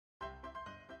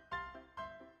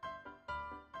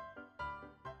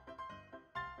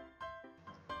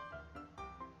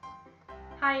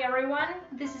Hi everyone,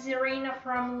 this is Irina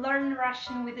from Learn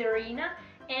Russian with Irina,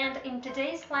 and in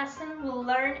today's lesson we'll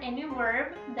learn a new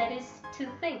verb that is to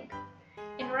think.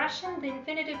 In Russian, the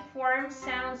infinitive form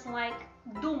sounds like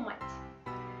думать.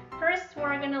 First,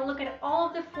 we're going to look at all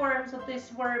of the forms of this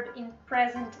verb in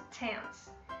present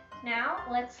tense. Now,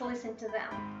 let's listen to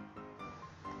them.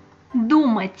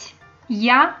 Думать.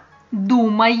 Я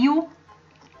думаю,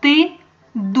 ты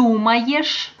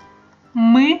думаешь,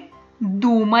 мы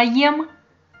думаем,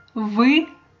 вы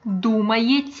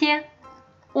думаете,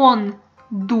 он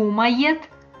думает,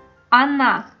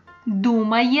 она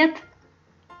думает,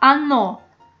 оно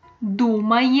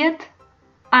думает,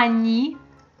 они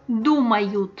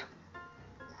думают.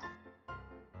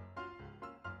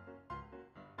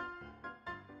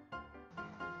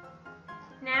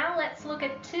 Now let's look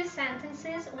at two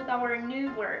sentences with our new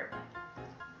verb.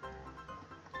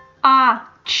 О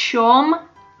чем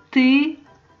ты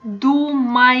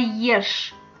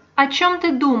думаешь? О чем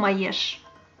ты думаешь?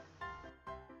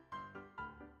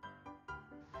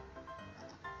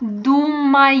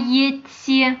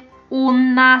 Думаете, у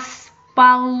нас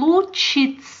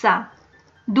получится?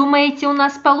 Думаете, у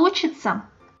нас получится?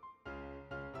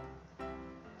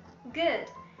 Good.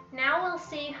 Now we'll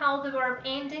see how the verb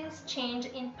endings change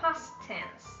in past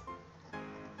tense.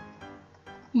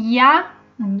 Я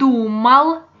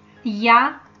думал,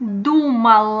 я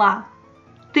думала.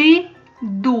 Ты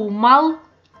думал,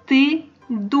 ты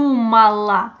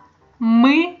думала.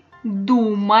 Мы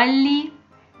думали,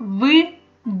 вы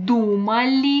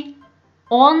думали.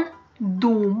 Он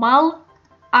думал,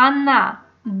 она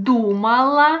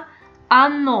думала,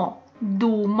 оно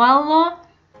думало,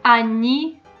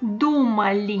 они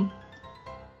думали.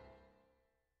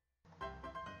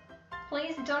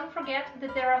 Please don't forget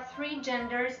that there are three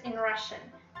genders in Russian: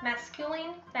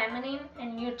 masculine, feminine,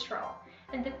 and neutral.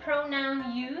 And the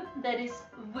pronoun you, that is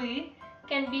вы,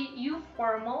 can be you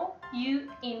formal, you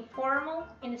informal,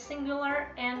 in singular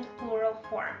and plural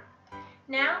form.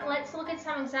 Now let's look at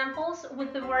some examples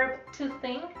with the verb to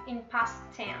think in past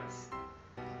tense.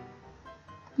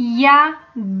 Я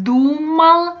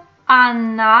думал,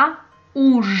 она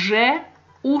уже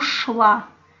ушла.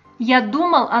 Я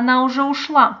думал, она уже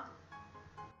ушла.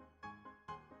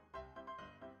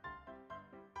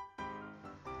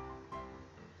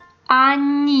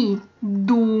 Они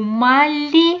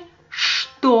думали,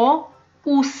 что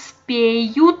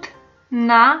успеют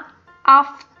на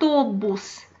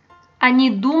автобус. Они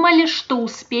думали, что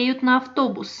успеют на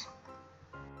автобус.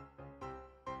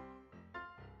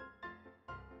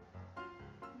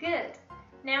 Good.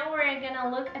 Now we're gonna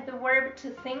look at the verb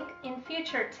to think in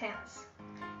future tense.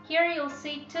 Here you'll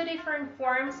see two different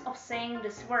forms of saying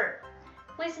this verb.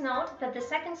 Please note that the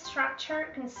second structure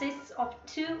consists of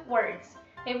two words: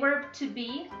 a verb to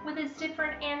be with its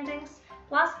different endings,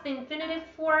 plus the infinitive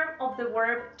form of the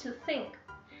verb to think.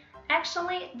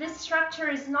 Actually, this structure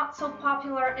is not so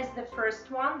popular as the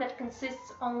first one that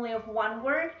consists only of one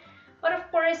word, but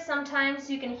of course sometimes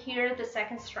you can hear the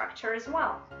second structure as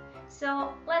well.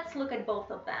 So let's look at both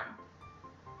of them.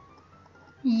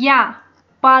 Я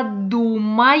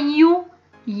подумаю,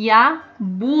 я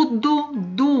буду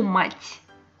думать.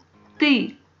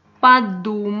 Ты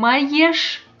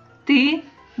подумаешь, ты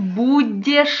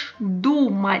будешь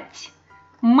думать.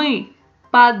 Мы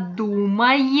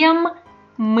подумаем,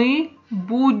 мы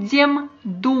будем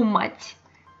думать.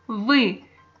 Вы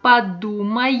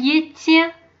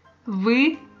подумаете,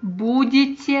 вы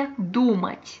будете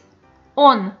думать.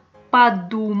 Он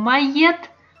подумает,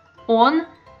 он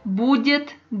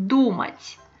будет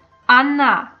думать.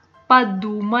 Она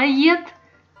подумает,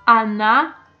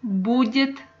 она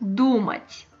будет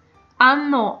думать.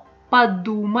 Оно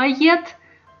подумает,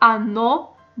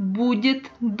 оно будет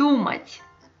думать.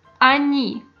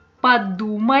 Они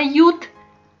подумают,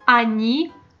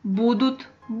 они будут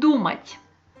думать.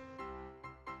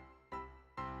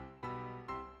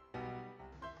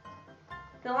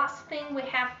 The last thing we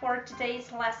have for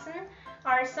today's lesson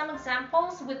are some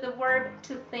examples with the verb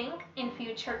to think in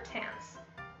future tense.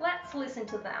 Let's listen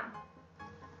to them.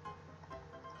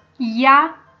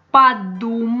 Я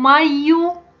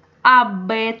подумаю об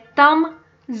этом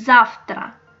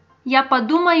завтра. Я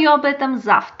подумаю об этом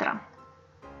завтра.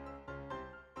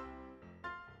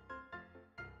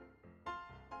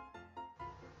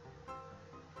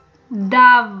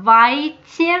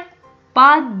 Давайте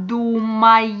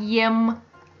подумаем.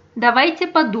 Давайте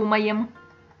подумаем.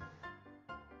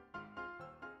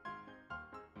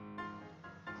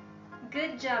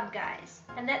 Good job, guys.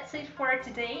 And that's it for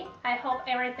today. I hope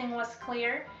everything was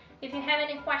clear. If you have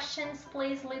any questions,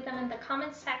 please leave them in the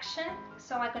comment section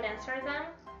so I could answer them.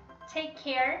 Take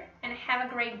care and have a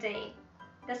great day.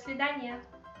 До свидания!